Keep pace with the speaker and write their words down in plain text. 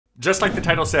Just like the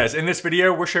title says, in this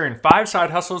video, we're sharing 5 side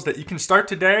hustles that you can start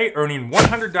today, earning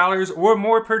 $100 or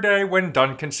more per day when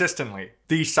done consistently.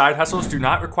 These side hustles do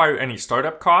not require any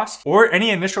startup costs or any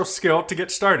initial skill to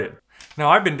get started. Now,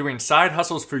 I've been doing side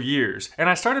hustles for years, and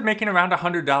I started making around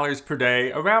 $100 per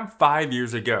day around 5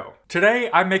 years ago. Today,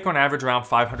 I make on average around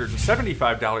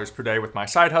 $575 per day with my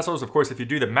side hustles. Of course, if you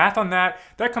do the math on that,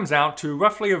 that comes out to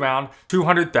roughly around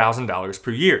 $200,000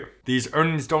 per year. These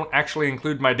earnings don't actually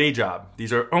include my day job.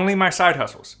 These are only my side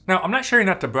hustles. Now, I'm not sharing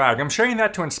that to brag. I'm sharing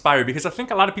that to inspire because I think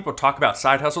a lot of people talk about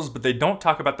side hustles, but they don't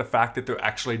talk about the fact that they're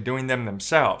actually doing them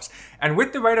themselves. And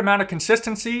with the right amount of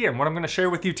consistency and what I'm going to share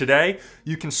with you today,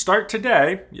 you can start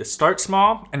today, you start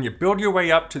small, and you build your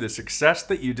way up to the success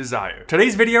that you desire.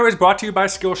 Today's video is brought to you by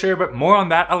Skillshare, but more on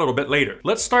that a little bit later.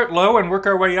 Let's start low and work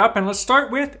our way up, and let's start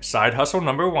with side hustle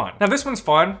number 1. Now, this one's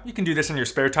fun. You can do this in your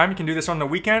spare time. You can do this on the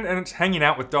weekend, and it's hanging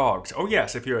out with dogs. Oh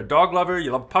yes, if you're a dog lover,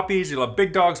 you love puppies, you love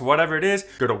big dogs, whatever it is,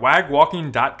 go to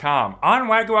wagwalking.com. On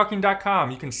wagwalking.com,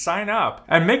 you can sign up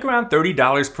and make around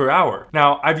 $30 per hour.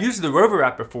 Now, I've used the Rover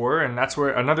app before, and that's where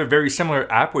another very similar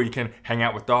app where you can hang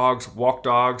out with dogs, walk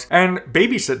dogs, and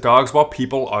babysit dogs while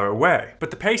people are away.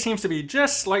 But the pay seems to be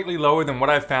just slightly lower than what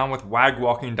I've found with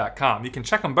wagwalking.com. You can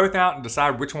check them both out and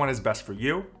decide which one is best for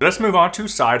you. Let's move on to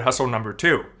side hustle number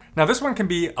 2. Now, this one can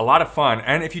be a lot of fun,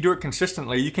 and if you do it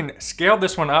consistently, you can scale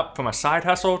this one up from a side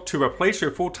hustle to replace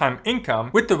your full-time income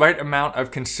with the right amount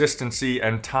of consistency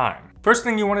and time. First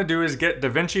thing you want to do is get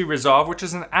Davinchi Resolve, which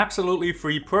is an absolutely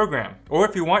free program. Or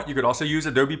if you want, you could also use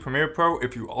Adobe Premiere Pro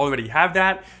if you already have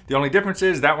that. The only difference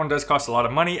is that one does cost a lot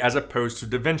of money as opposed to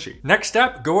Davinchi. Next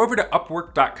step, go over to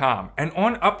Upwork.com. And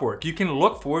on Upwork, you can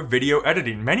look for video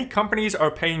editing. Many companies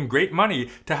are paying great money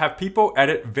to have people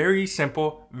edit very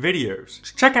simple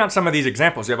videos. Check out some of these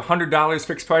examples. You have $100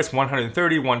 fixed price, $130,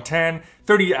 $110,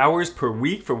 30 hours per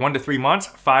week for 1 to 3 months,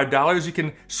 $5. You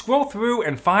can scroll through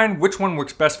and find which one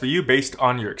works best for you based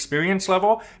on your experience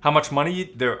level, how much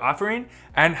money they're offering,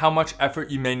 and how much effort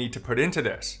you may need to put into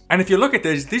this. And if you look at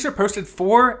these are posted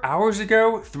 4 hours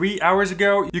ago, 3 hours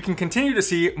ago. You can continue to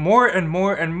see more and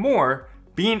more and more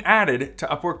being added to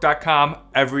Upwork.com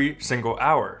every single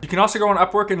hour. You can also go on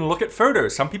Upwork and look at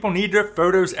photos. Some people need their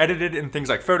photos edited in things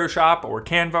like Photoshop or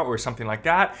Canva or something like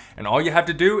that. And all you have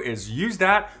to do is use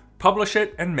that, publish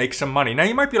it, and make some money. Now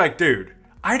you might be like, dude,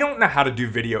 I don't know how to do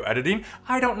video editing.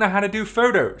 I don't know how to do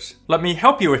photos. Let me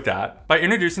help you with that by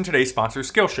introducing today's sponsor,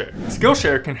 Skillshare.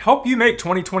 Skillshare can help you make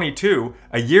 2022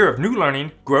 a year of new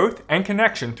learning, growth, and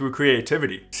connection through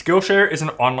creativity. Skillshare is an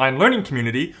online learning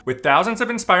community with thousands of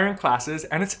inspiring classes,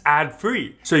 and it's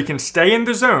ad-free, so you can stay in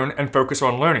the zone and focus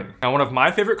on learning. Now, one of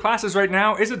my favorite classes right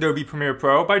now is Adobe Premiere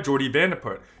Pro by Jordy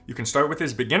Vandeput. You can start with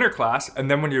his beginner class, and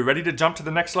then when you're ready to jump to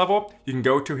the next level, you can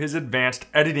go to his advanced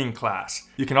editing class.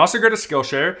 You can also go to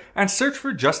Skillshare and search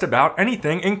for just about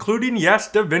anything, including,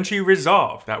 yes, Davinchi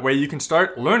Resolve. That way you can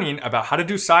start learning about how to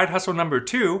do side hustle number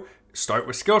 2, start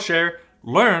with Skillshare,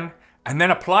 learn, and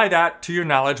then apply that to your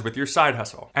knowledge with your side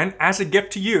hustle. And as a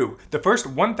gift to you, the first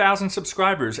 1,000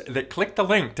 subscribers that click the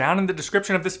link down in the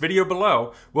description of this video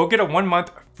below will get a 1-month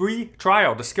free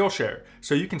trial to Skillshare,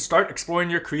 so you can start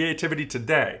exploring your creativity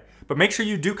today. But make sure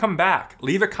you do come back.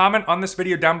 Leave a comment on this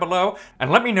video down below and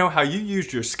let me know how you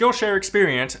used your Skillshare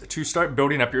experience to start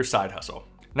building up your side hustle.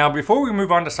 Now, before we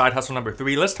move on to side hustle number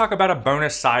 3, let's talk about a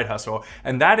bonus side hustle,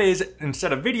 and that is,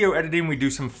 instead of video editing, we do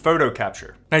some photo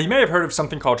capture. Now, you may have heard of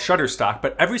something called Shutterstock,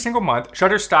 but every single month,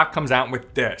 Shutterstock comes out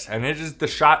with this, and it is the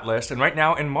shot list, and right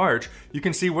now in March, you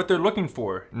can see what they're looking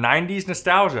for. 90s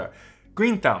nostalgia,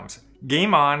 green thumbs,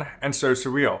 Game On, and So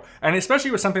Surreal. And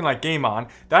especially with something like Game On,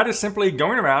 that is simply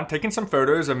going around taking some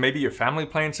photos of maybe your family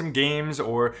playing some games,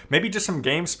 or maybe just some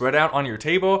games spread out on your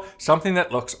table, something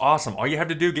that looks awesome. All you have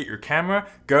to do, get your camera,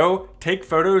 go, take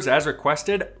photos as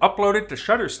requested, upload it to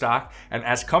Shutterstock, and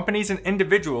as companies and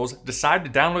individuals decide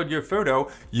to download your photo,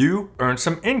 you earn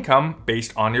some income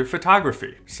based on your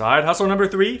photography. Side hustle number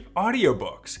 3,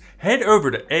 audiobooks. Head over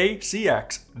to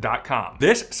acx.com.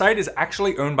 This site is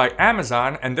actually owned by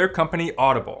Amazon and their company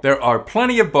Audible. There are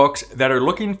plenty of books that are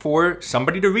looking for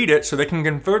somebody to read it so they can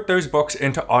convert those books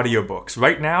into audiobooks.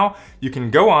 Right now, you can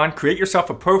go on, create yourself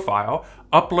a profile,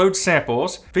 upload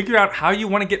samples, figure out how you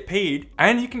want to get paid,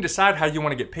 and you can decide how you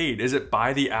want to get paid. Is it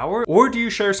by the hour, or do you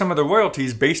share some of the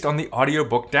royalties based on the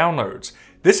audiobook downloads?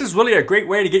 This is really a great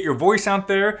way to get your voice out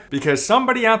there because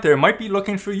somebody out there might be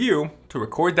looking for you to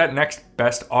record that next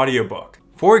best audiobook.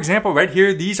 For example, right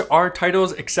here, these are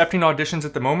titles accepting auditions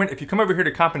at the moment. If you come over here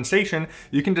to compensation,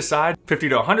 you can decide $50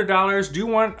 to $100. Do you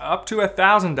want up to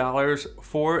 $1,000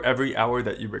 for every hour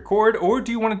that you record, or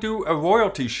do you want to do a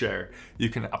royalty share? You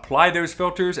can apply those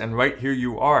filters, and right here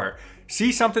you are.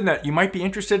 see something that you might be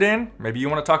interested in. Maybe you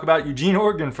want to talk about Eugene,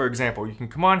 Oregon, for example. You can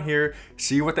come on here,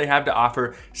 see what they have to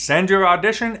offer, send your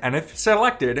audition, and if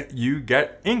selected, you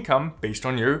get income based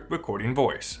on your recording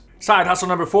voice. Side hustle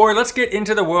number 4, let's get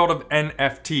into the world of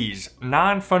NFTs,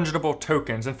 non-fungible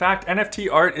tokens. In fact,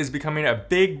 NFT art is becoming a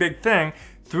big thing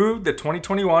through the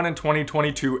 2021 and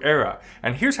 2022 era.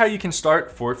 And here's how you can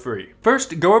start for free.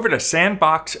 First, go over to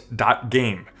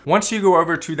Sandbox.game. Once you go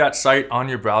over to that site on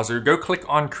your browser, go click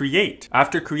on Create.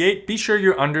 After Create, be sure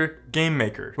you're under Game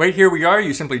Maker. Right here we are,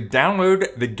 you simply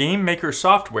download the Game Maker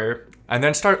software and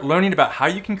then start learning about how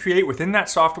you can create within that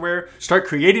software, start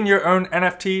creating your own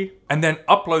NFT, and then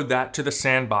upload that to the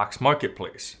Sandbox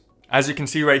marketplace. As you can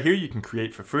see right here, you can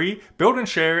create for free, build and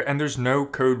share, and there's no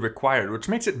code required, which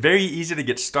makes it very easy to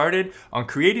get started on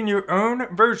creating your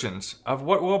own versions of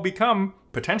what will become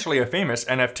potentially a famous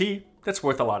NFT that's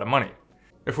worth a lot of money.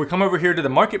 If we come over here to the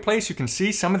marketplace, you can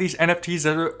see some of these NFTs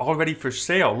that are already for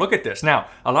sale. Look at this. Now,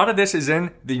 a lot of this is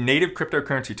in the native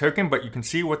cryptocurrency token, but you can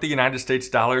see what the United States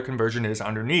dollar conversion is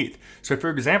underneath. So for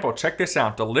example, check this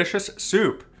out, delicious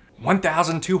soup.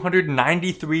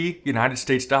 1,293 United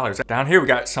States dollars. Down here, we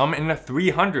got some in the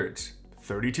 300s,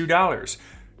 $32.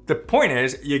 The point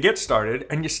is, you get started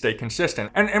and you stay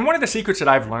consistent. And one of the secrets that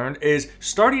I've learned is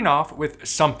starting off with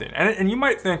something. And you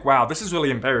might think, wow, this is really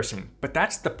embarrassing, but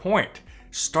that's the point.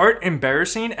 Start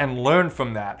embarrassing and learn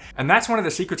from that. And that's one of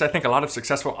the secrets I think a lot of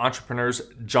successful entrepreneurs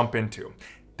jump into.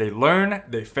 They learn,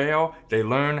 they fail, they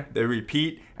learn, they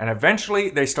repeat, and eventually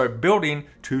they start building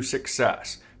to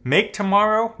success. Make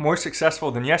tomorrow more successful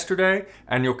than yesterday,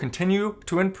 and you'll continue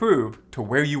to improve to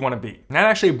where you want to be. And that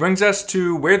actually brings us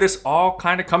to where this all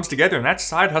kind of comes together, and that's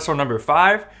side hustle number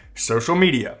 5, social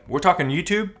media. We're talking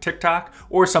YouTube, TikTok,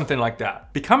 or something like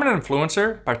that. Become an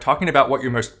influencer by talking about what you're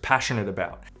most passionate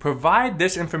about. Provide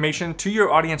this information to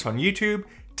your audience on YouTube,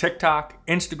 TikTok,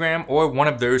 Instagram, or one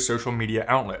of those social media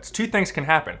outlets. Two things can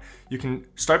happen. You can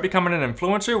start becoming an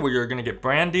influencer where you're gonna get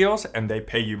brand deals and they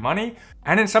pay you money.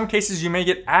 And in some cases, you may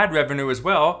get ad revenue as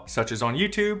well, such as on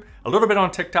YouTube, a little bit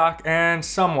on TikTok, and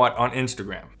somewhat on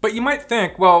Instagram. But you might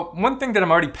think, well, one thing that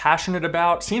I'm already passionate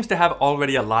about seems to have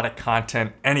already a lot of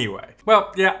content anyway.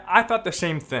 Well, yeah, I thought the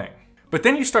same thing. But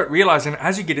then you start realizing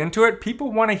as you get into it,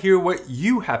 people wanna hear what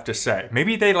you have to say.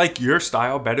 Maybe they like your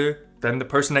style better than the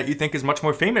person that you think is much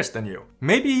more famous than you.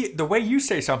 Maybe the way you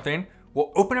say something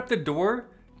will open up the door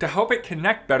to help it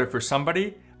connect better for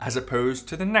somebody as opposed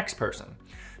to the next person.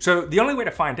 So the only way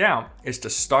to find out is to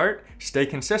start, stay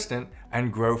consistent,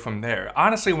 and grow from there.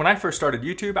 Honestly, when I first started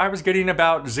YouTube, I was getting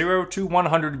about 0 to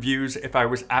 100 views if I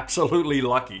was absolutely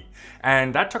lucky.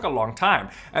 And that took a long time.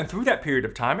 And through that period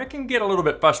of time, it can get a little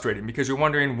bit frustrating because you're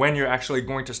wondering when you're actually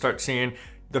going to start seeing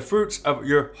the fruits of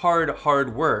your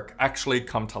hard work actually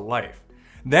come to life.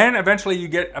 Then eventually you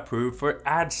get approved for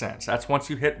AdSense. That's once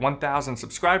you hit 1,000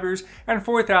 subscribers and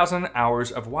 4,000 hours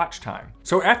of watch time.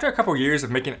 So after a couple years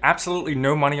of making absolutely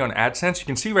no money on AdSense, you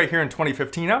can see right here in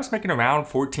 2015, I was making around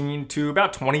 $14 to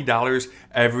about $20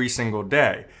 every single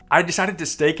day. I decided to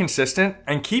stay consistent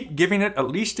and keep giving it at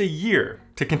least a year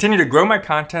to continue to grow my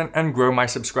content and grow my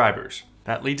subscribers.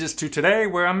 That leads us to today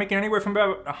where I'm making anywhere from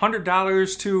about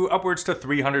 $100 to upwards to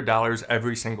 $300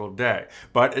 every single day.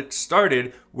 But it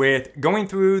started with going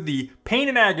through the pain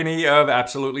and agony of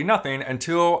absolutely nothing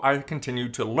until I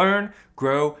continued to learn,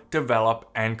 grow, develop,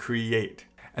 and create.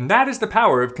 And that is the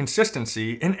power of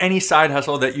consistency in any side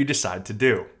hustle that you decide to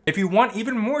do. If you want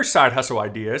even more side hustle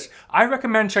ideas, I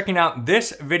recommend checking out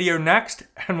this video next,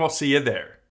 and we'll see you there.